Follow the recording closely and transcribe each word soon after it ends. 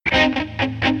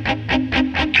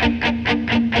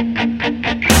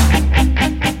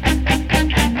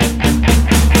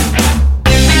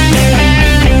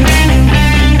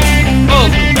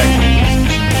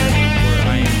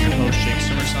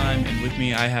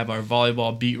have our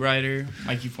volleyball beat writer,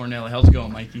 Mikey Fornelli. How's it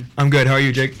going, Mikey? I'm good. How are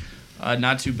you, Jake?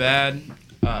 Not too bad.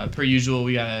 Per usual,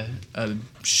 we got a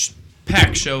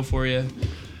packed show for you.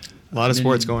 A lot of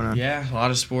sports going on. Yeah, a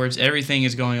lot of sports. Everything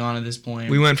is going on at this point.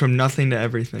 We went from nothing to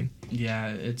everything. Yeah,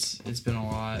 it's been a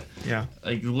lot. Yeah.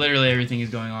 Like, literally everything is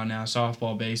going on now.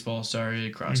 Softball, baseball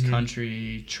started, cross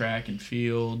country, track and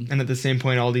field. And at the same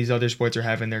point, all these other sports are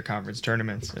having their conference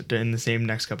tournaments in the same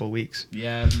next couple of weeks.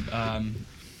 Yeah,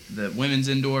 the women's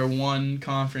indoor won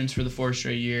conference for the fourth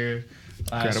straight year.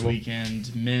 Last Incredible.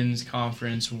 weekend, men's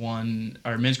conference won,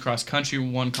 our men's cross country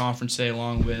won conference day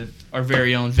along with our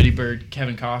very own Viddy Bird,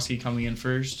 Kevin Koski, coming in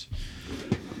first.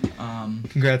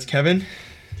 Congrats, Kevin.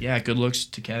 Yeah, good looks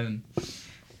to Kevin.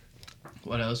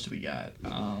 What else do we got?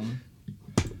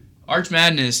 Arch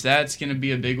Madness, that's going to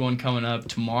be a big one coming up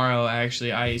tomorrow. Actually,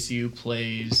 ISU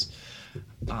plays.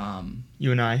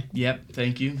 You and I. Yep,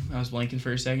 thank you. I was blanking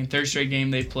for a second. Third straight game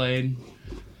they played.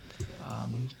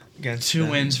 Against 2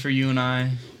 wins for you and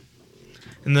I.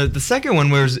 And the second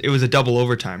one was a double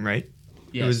overtime, right?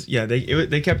 Yes.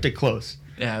 They kept it close.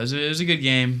 Yeah, it was a good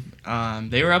game.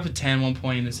 They were up at 10 one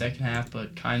point in the second half,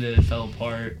 but kind of fell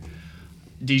apart.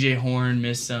 DJ Horn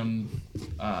missed some.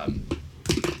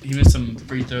 He missed some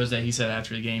free throws that he said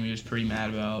after the game he was pretty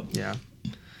mad about. Yeah.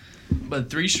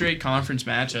 But 3 straight conference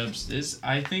matchups.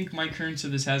 I think Mike Kern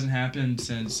said this hasn't happened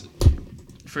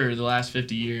for the last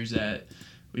 50 years that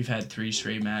we've had 3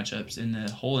 straight matchups in the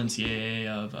whole NCAA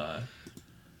of.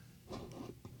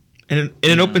 And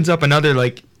it opens up another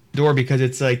door because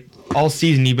it's all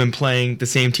season you've been playing the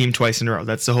same team twice in a row.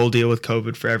 That's the whole deal with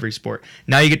COVID for every sport.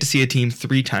 Now you get to see a team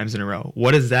 3 times in a row.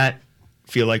 What does that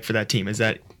feel like for that team? Is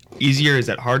that easier? Is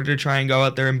that harder to try and go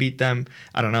out there and beat them?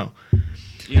 I don't know.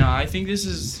 I think this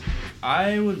is.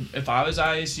 If I was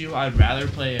ISU, I'd rather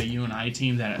play a UNI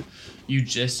team that you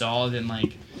just saw than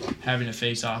having to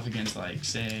face off against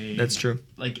say. That's true.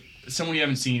 Someone you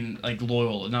haven't seen,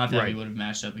 Loyola. Not that Right. we would have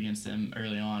matched up against them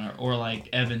early on, or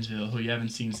Evansville, who you haven't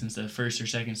seen since the first or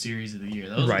second series of the year.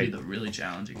 Those would be the really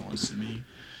challenging ones to me.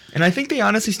 And I think they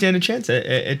honestly stand a chance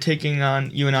at taking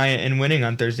on UNI and winning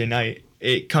on Thursday night.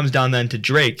 It comes down then to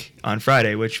Drake on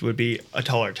Friday, which would be a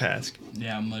taller task.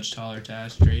 Yeah, much taller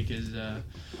task. Drake is a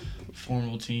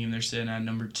formidable team. They're sitting at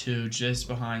number 2, just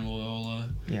behind Loyola.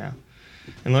 Yeah.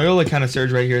 And Loyola kind of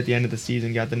surged right here at the end of the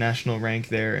season, got the national rank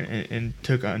there, and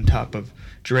took on top of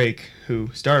Drake,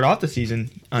 who started off the season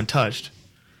untouched.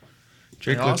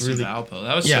 Drake lost to Valpo.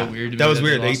 That was so weird to me. That was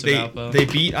weird. They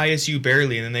beat ISU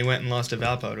barely, and then they went and lost to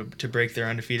Valpo to break their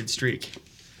undefeated streak.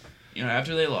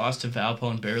 After they lost to Valpo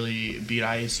and barely beat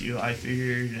ISU, I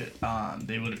figured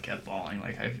they would have kept falling.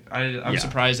 I'm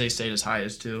surprised they stayed as high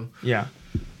as 2. Yeah.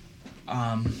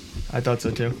 I thought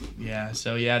so too. Yeah.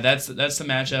 So that's the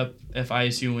matchup. If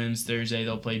ISU wins Thursday,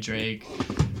 they'll play Drake.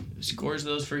 Scores of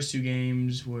those first 2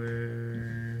 games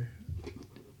were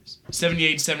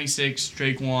 78-76.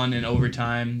 Drake won in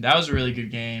overtime. That was a really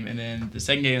good game. And then the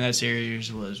second game of that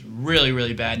series was really,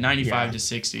 really bad.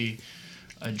 95-60.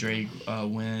 A Drake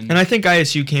win. And I think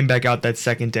ISU came back out that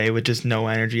second day with just no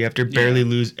energy after barely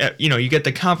lose. You get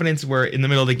the confidence where in the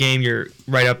middle of the game you're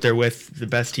right up there with the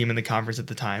best team in the conference at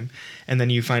the time, and then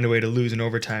you find a way to lose in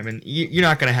overtime, and you're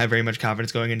not going to have very much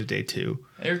confidence going into day 2.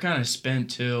 They were kind of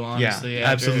spent too, honestly. Yeah,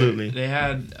 absolutely. They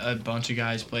had a bunch of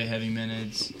guys play heavy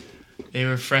minutes. They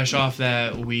were fresh off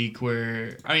that week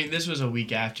where, this was a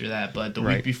week after that, but the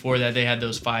week before that they had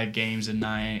those 5 games in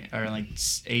 9 or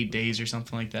 8 days or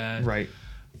something like that. Right.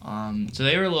 So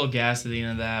they were a little gassed at the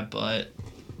end of that, but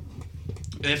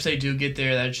if they do get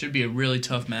there, that should be a really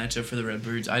tough matchup for the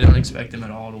Redbirds. I don't expect them at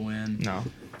all to win. No.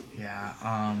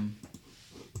 Yeah.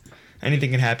 Anything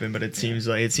can happen, but it seems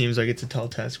like it's a tall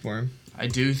task for them. I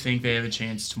do think they have a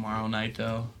chance tomorrow night,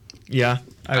 though. Yeah,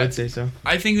 I would say so.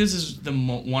 I think this is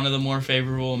one of the more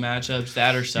favorable matchups.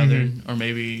 That or Southern, or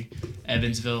maybe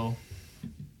Evansville.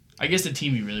 I guess the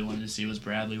team you really wanted to see was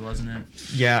Bradley, wasn't it?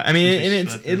 Yeah,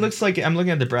 it looks like I'm looking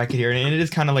at the bracket here, and it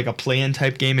is kind of like a play-in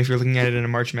type game if you're looking at it in a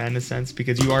March Madness sense,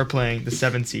 because you are playing the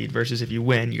 7 seed versus if you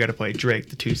win, you got to play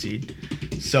Drake, the 2 seed.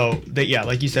 So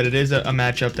like you said, it is a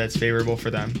matchup that's favorable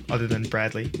for them, other than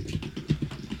Bradley.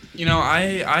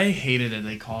 I hated that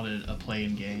they called it a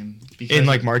play-in game. In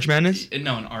March Madness?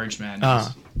 No, in Arch Madness.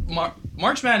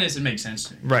 March Madness, it makes sense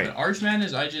to me. Right. But Arch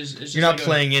Madness, it's just you're not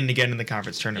playing in to get in the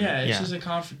conference tournament. Yeah, it's just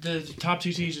the top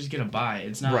 2 teams just get a bye.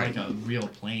 It's not like a real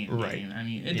play-in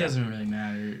game. It doesn't really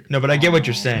matter. No, but I get what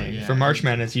you're saying. For March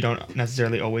Madness, you don't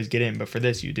necessarily always get in, but for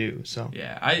this, you do. So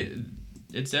yeah,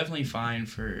 it's definitely fine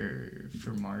for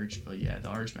March, but the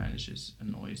Arch Madness just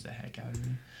annoys the heck out of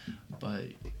me. But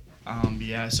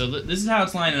Yeah, so this is how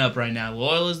it's lining up right now.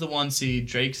 Loyola's the 1 seed,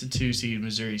 Drake's the 2 seed,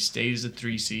 Missouri State is the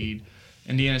 3 seed,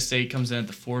 Indiana State comes in at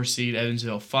the 4 seed,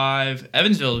 Evansville 5.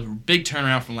 Evansville, big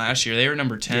turnaround from last year. They were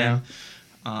number 10.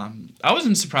 Yeah. I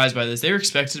wasn't surprised by this. They were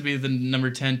expected to be the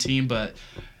number 10 team, but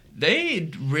they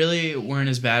really weren't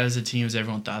as bad as a team as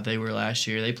everyone thought they were last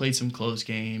year. They played some close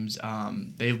games.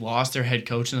 They lost their head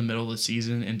coach in the middle of the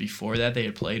season, and before that they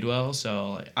had played well.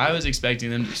 So I was expecting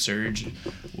them to surge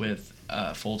with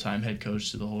a full-time head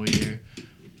coach to the whole year.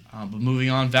 But moving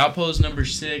on, Valpo's number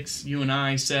 6,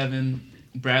 UNI 7,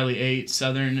 Bradley 8,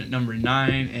 Southern number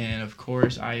 9, and of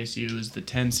course ISU is the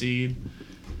 10 seed.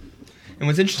 And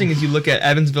what's interesting is you look at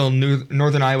Evansville,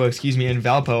 Northern Iowa, and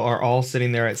Valpo are all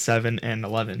sitting there at 7 and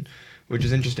 11, which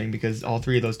is interesting because all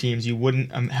three of those teams you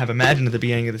wouldn't have imagined at the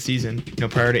beginning of the season,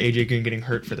 prior to AJ Green getting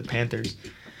hurt for the Panthers,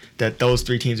 that those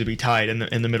three teams would be tied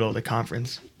in the middle of the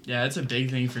conference. Yeah, that's a big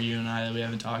thing for UNI that we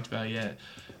haven't talked about yet.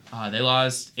 They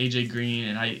lost AJ Green,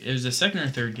 and it was the second or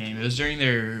third game. It was during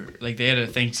they had a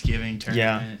Thanksgiving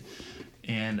tournament. Yeah.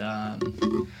 And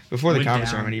before the conference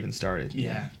tournament even started.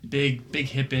 Yeah, big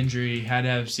hip injury, had to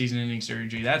have season-ending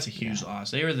surgery. That's a huge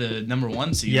loss. They were the number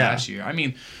 1 seed last year. I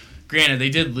mean, granted, they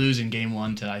did lose in game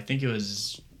 1 to, I think it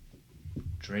was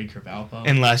Drake or Valpo.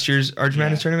 In last year's Arch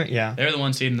Madness tournament? Yeah. They were the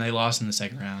 1 seed, and they lost in the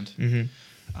second round.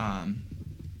 Mm-hmm.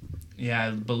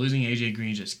 Yeah, but losing AJ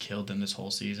Green just killed them this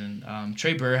whole season.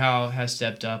 Trey Burhow has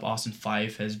stepped up. Austin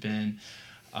Fife has been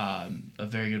a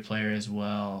very good player as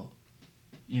well.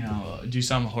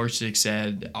 Dusan Horsic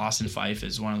said Austin Fife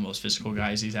is one of the most physical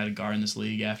guys he's had to guard in this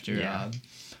league after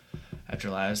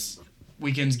last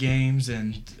weekend's games,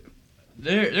 and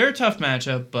they're a tough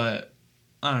matchup, but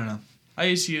I don't know.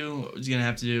 ISU is gonna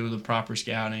have to do the proper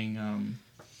scouting.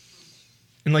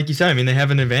 And like you said, I mean, they have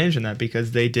an advantage in that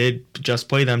because they did just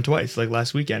play them twice, like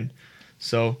last weekend,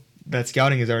 so that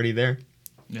scouting is already there.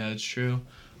 Yeah, that's true.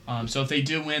 So if they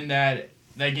do win that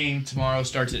game tomorrow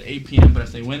starts at 8 p.m., but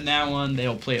if they win that one,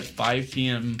 they'll play at 5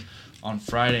 p.m. on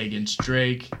Friday against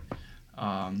Drake.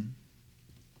 I'm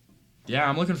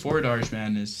looking forward to Arch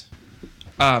Madness.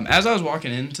 As I was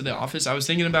walking into the office, I was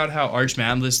thinking about how Arch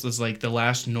Madness was like the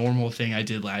last normal thing I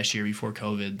did last year before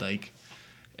COVID,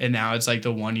 and now it's like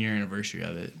the 1-year anniversary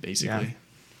of it, basically. Yeah.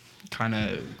 Kind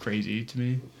of crazy to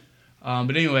me.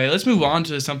 But anyway, let's move on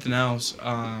to something else.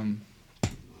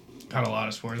 Got a lot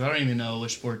of sports. I don't even know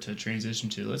which sport to transition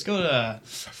to. Let's go to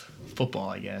football,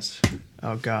 I guess.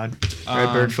 Oh, God.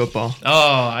 Redbird football.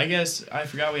 Oh, I guess I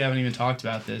forgot we haven't even talked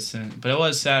about this. But it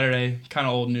was Saturday. Kind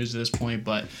of old news at this point.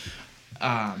 But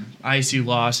ISU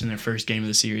lost in their first game of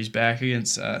the series back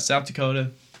against South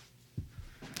Dakota.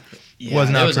 Yeah, was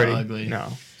not it was pretty. Ugly.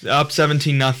 No. Up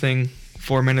 17-0.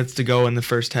 4 minutes to go in the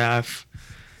first half.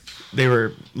 They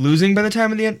were losing by the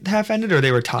time the half ended, or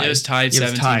they were tied? It was tied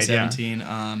 17-17.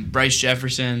 Yeah. Bryce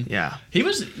Jefferson. Yeah. He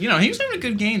was having a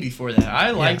good game before that.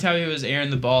 I liked how he was airing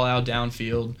the ball out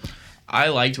downfield. I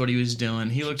liked what he was doing.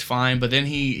 He looked fine, but then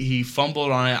he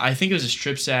fumbled on it. I think it was a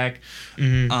strip sack.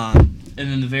 Mm-hmm. And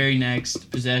then the very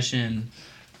next possession,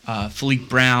 Philippe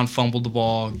Brown fumbled the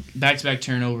ball. Back-to-back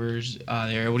turnovers.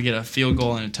 They were able to get a field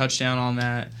goal and a touchdown on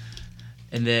that.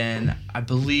 And then I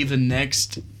believe the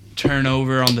next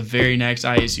turnover on the very next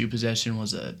ISU possession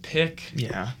was a pick.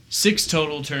 Yeah. 6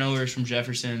 total turnovers from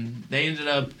Jefferson. They ended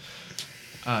up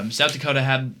South Dakota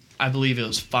had, I believe it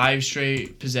was 5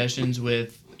 straight possessions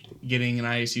with getting an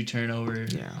ISU turnover.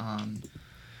 Yeah.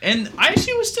 And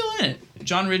ISU was still in it.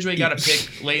 John Ridgway got a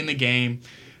pick late in the game.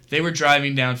 They were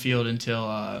driving downfield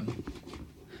until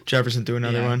Jefferson threw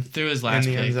another one. Threw his last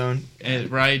in the pick. end zone.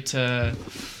 Right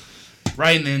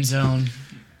in the end zone.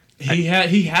 He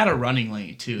had a running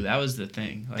lane too. That was the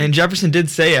thing. And Jefferson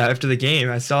did say after the game,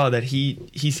 I saw that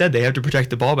he said they have to protect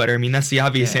the ball better. I mean, that's the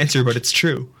obvious answer, but it's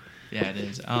true. Yeah, it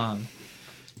is.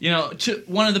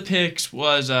 One of the picks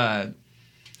was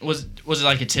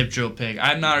like a tip drill pick.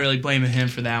 I'm not really blaming him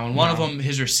for that one. One of them,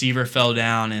 his receiver fell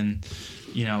down and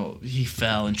he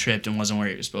fell and tripped and wasn't where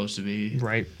he was supposed to be.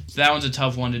 Right. So that one's a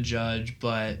tough one to judge,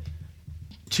 but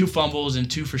 2 fumbles and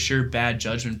 2 for sure bad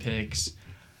judgment picks.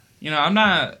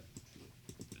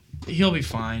 He'll be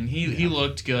fine. He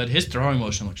looked good. His throwing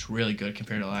motion looks really good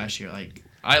compared to last year.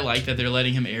 I like that they're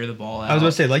letting him air the ball out. I was about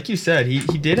to say, like you said, he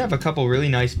did have a couple really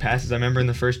nice passes. I remember in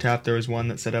the first half there was one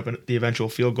that set up the eventual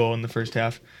field goal in the first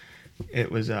half.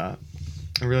 It was a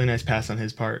really nice pass on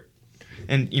his part.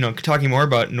 And, talking more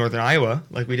about Northern Iowa,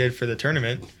 like we did for the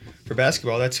tournament, for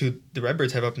basketball, that's who the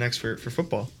Redbirds have up next for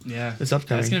football. Yeah. This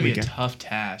upcoming That's going to be weekend. a tough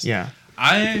task. Yeah.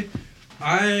 I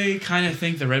kind of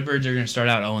think the Redbirds are going to start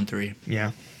out 0-3.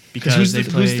 Yeah. Because who's they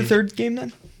who's the third game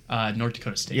then? North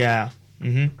Dakota State. Yeah.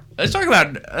 Mm-hmm. Let's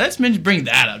bring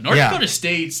that up. North Yeah. Dakota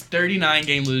State's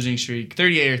 39-game losing streak,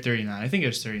 38 or 39, I think it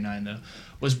was 39 though,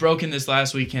 was broken this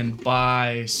last weekend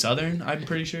by Southern, I'm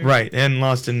pretty sure. Right, and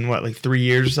lost in like 3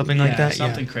 years or something like that.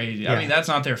 Something crazy. Yeah. I mean, that's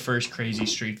not their first crazy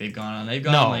streak they've gone on. They've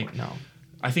gone No.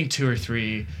 I think 2 or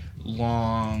 3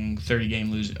 long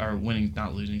 30-game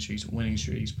winning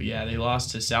streaks. But yeah, they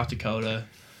lost to South Dakota,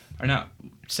 or not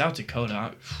South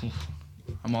Dakota.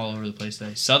 I'm all over the place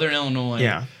today. Southern Illinois.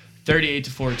 Yeah.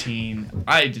 38-14.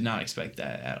 I did not expect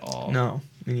that at all. No,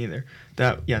 me neither.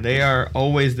 They are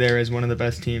always there as one of the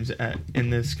best teams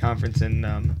in this conference, and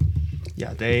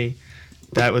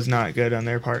that was not good on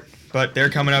their part. But they're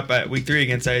coming up at week 3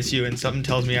 against ISU, and something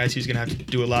tells me ISU is going to have to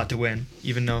do a lot to win,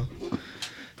 even though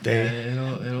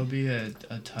it'll be a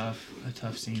tough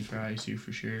scene for ISU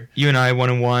for sure. UNI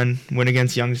 1-1, win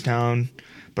against Youngstown,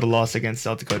 but a loss against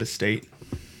South Dakota State.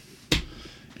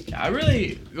 Yeah,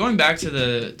 going back to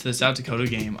the South Dakota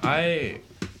game,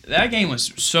 that game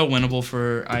was so winnable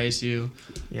for ISU.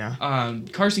 Yeah.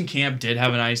 Carson Camp did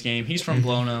have a nice game. He's from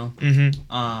Blono.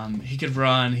 Mm-hmm. He could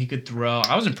run. He could throw.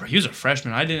 He was a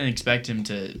freshman. I didn't expect him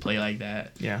to play like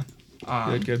that. Yeah.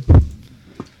 Good.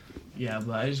 Yeah,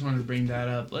 but I just wanted to bring that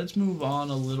up. Let's move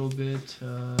on a little bit.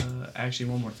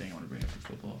 Actually, one more thing I want to bring up for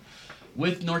football.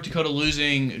 With North Dakota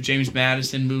losing, James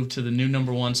Madison moved to the new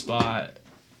number 1 spot.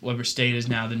 Weber State is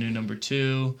now the new number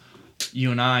 2.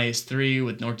 UNI is 3,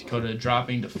 with North Dakota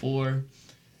dropping to 4.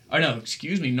 Oh, no,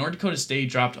 excuse me. North Dakota State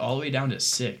dropped all the way down to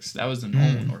 6. That was the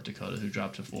normal North Dakota who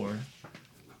dropped to 4.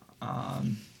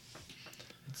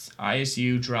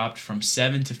 ISU dropped from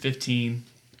 7 to 15.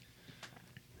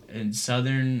 And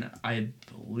Southern, I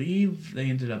believe they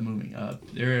ended up moving up.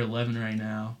 They're at 11 right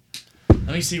now.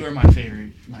 Let me see where my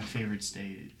favorite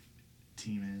state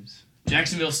team is.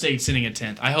 Jacksonville State sitting at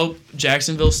 10th. I hope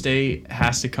Jacksonville State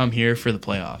has to come here for the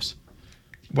playoffs.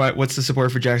 What's the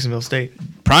support for Jacksonville State?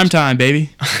 Prime time,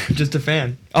 baby. Just a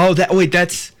fan. Oh,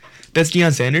 that's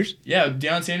Deion Sanders? Yeah,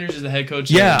 Deion Sanders is the head coach.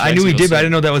 Yeah, of I knew he did, Jacksonville but I State.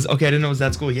 didn't know that was okay. I didn't know it was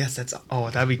that school. Yes,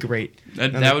 that'd be great.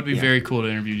 That would be very cool to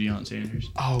interview Deion Sanders.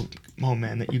 Oh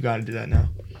man, you got to do that now.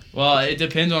 Well, it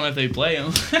depends on if they play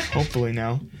him. Hopefully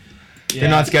now. Yeah. They're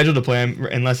not scheduled to play him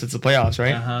unless it's the playoffs,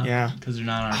 right? Uh-huh. Yeah. Because they're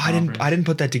not on our I conference. didn't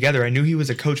put that together. I knew he was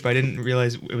a coach, but I didn't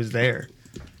realize it was there.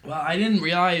 Well, I didn't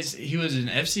realize he was an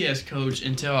FCS coach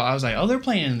until I was like, oh, they're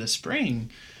playing in the spring.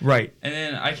 Right. And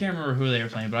then I can't remember who they were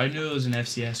playing, but I knew it was an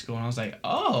FCS school, and I was like,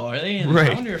 oh, are they in the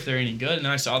Right. I wonder if they're any good. And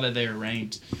then I saw that they were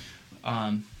ranked.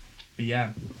 But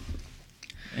yeah.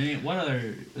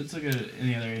 Let's look at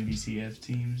any other NBCF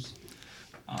teams.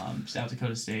 South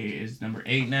Dakota State is number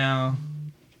 8 now.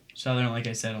 Southern, like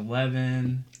I said,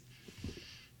 11.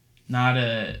 Not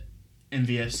a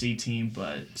MVFC team,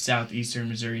 but Southeastern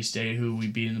Missouri State, who we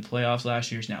beat in the playoffs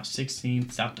last year, is now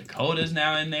 16th. South Dakota is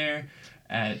now in there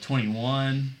at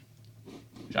 21.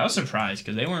 I was surprised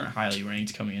because they weren't highly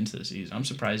ranked coming into the season. I'm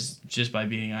surprised just by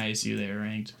beating ISU they were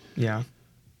ranked. Yeah.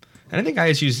 And I think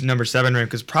ISU's number 7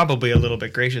 rank was probably a little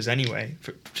bit gracious anyway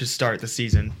to start the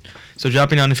season. So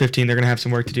dropping down to 15, they're going to have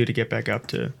some work to do to get back up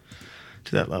to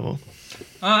that level.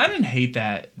 I didn't hate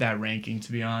that ranking,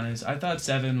 to be honest. I thought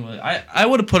 7 was... I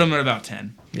would have put them at about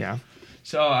 10. Yeah.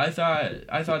 So I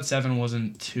thought 7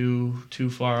 wasn't too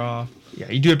far off. Yeah,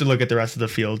 you do have to look at the rest of the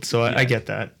field, so I get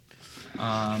that.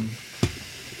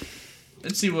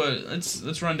 Let's see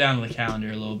let's run down the calendar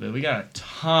a little bit. We got a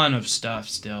ton of stuff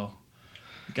still.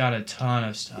 Women's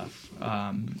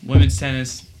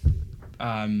tennis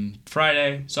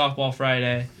Friday, softball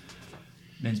Friday,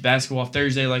 men's basketball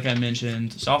Thursday, like I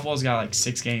mentioned. Softball's got like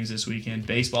 6 games this weekend.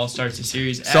 Baseball starts the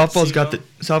series. Softball's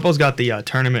got the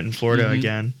tournament in Florida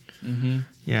again. Mm-hmm.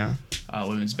 Yeah.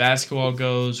 Women's basketball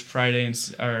goes Saturday and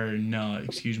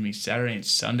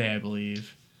Sunday, I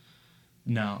believe.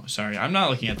 No, sorry. I'm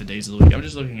not looking at the days of the week. I'm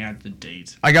just looking at the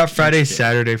dates. I got Friday,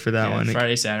 Saturday for that one.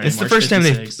 Friday, Saturday. It's the March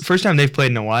first time they've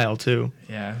played in a while too.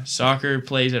 Yeah. Soccer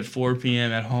plays at 4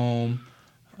 p.m. at home.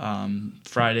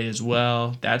 Friday as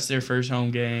well. That's their first home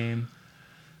game.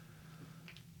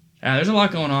 Yeah, there's a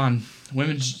lot going on.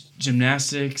 Women's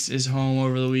gymnastics is home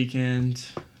over the weekend.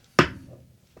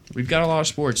 We've got a lot of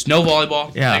sports. No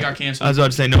volleyball. Yeah. That got canceled. I was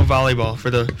about to say no volleyball for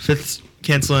the 5th,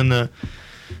 canceling now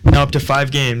up to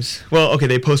 5 games. Well, okay,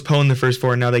 they postponed the first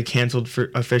 4, and now they canceled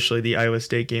for officially the Iowa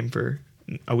State game for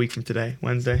a week from today,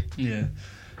 Wednesday. Yeah.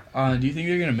 Do you think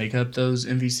they're going to make up those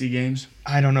MVC games?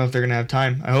 I don't know if they're going to have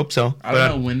time. I hope so. I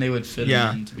don't know when they would fit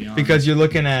them in, to be honest. Because you're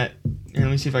looking at... Let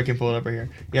me see if I can pull it up right here.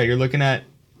 Yeah, you're looking at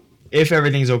if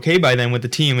everything's okay by then with the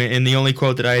team, and the only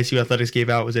quote that ISU Athletics gave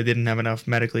out was they didn't have enough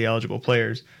medically eligible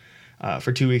players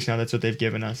for 2 weeks now. That's what they've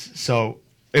given us. So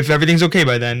if everything's okay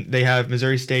by then, they have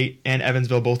Missouri State and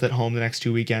Evansville both at home the next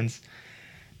 2 weekends.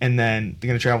 And then they're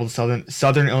going to travel to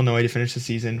Southern Illinois to finish the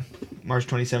season, March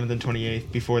 27th and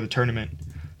 28th before the tournament.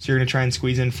 So you're going to try and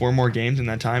squeeze in 4 more games in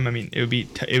that time? I mean, it would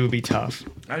be tough.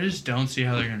 I just don't see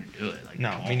how they're going to do it.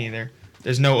 No, me neither.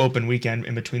 There's no open weekend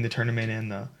in between the tournament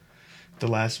and the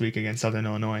last week against Southern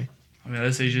Illinois. I mean,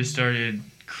 unless they just started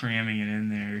cramming it in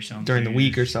there or something. During the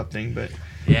week or something, but...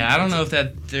 Yeah, I don't know if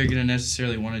they're going to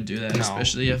necessarily want to do that, No.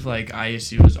 especially if,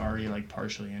 ISU was already,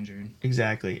 partially injured.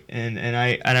 Exactly. And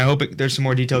I hope there's some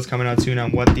more details coming out soon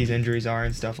on what these injuries are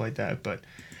and stuff like that, but...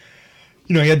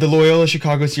 You had the Loyola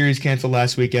Chicago series canceled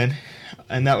last weekend,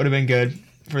 and that would have been good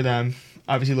for them.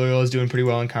 Obviously, Loyola is doing pretty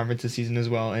well in conference this season as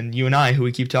well, and UNI, who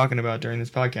we keep talking about during this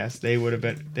podcast, they would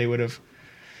have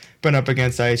been up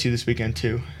against ISU this weekend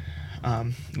too. At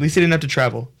least they didn't have to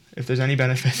travel. If there's any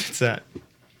benefit, it's that.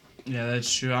 Yeah,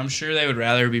 that's true. I'm sure they would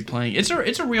rather be playing. It's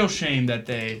a real shame that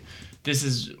this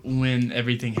is when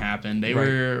everything happened. They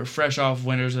were fresh off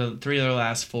winners of 3 of their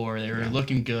last 4. They were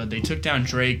looking good. They took down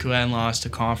Drake, who hadn't lost a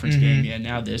conference game yet.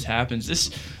 Now this happens. This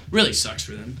really sucks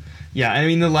for them. Yeah, I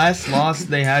mean, the last loss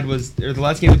they had the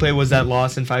last game they played was that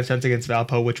loss in 5 sets against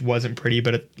Valpo, which wasn't pretty.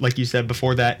 But like you said,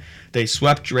 before that, they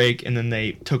swept Drake, and then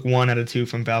they took 1 out of 2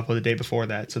 from Valpo the day before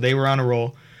that. So they were on a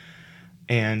roll,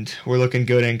 and we're looking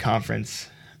good in conference,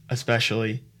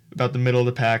 especially about the middle of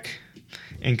the pack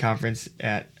in conference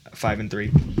at 5-3.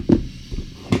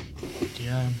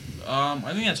 Yeah.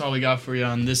 I think that's all we got for you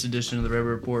on this edition of the Red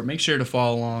Report. Make sure to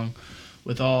follow along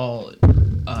with all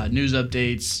news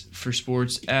updates for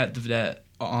sports at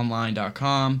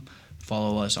thevedetteonline.com.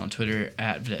 Follow us on Twitter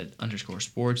at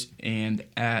 @vedette_sports and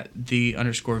at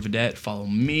 @the_vedette. Follow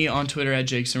me on Twitter at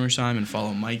Jake Simmersheim and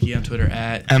follow Mikey on Twitter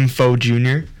at MFO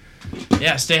Jr.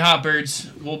 Yeah, stay hot, birds.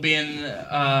 We'll be in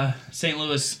St.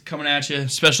 Louis coming at you.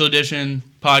 Special edition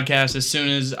podcast as soon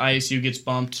as ISU gets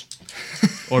bumped.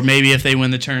 Or maybe if they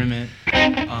win the tournament.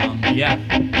 Yeah.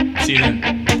 See you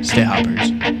then. Stay hot,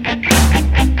 birds.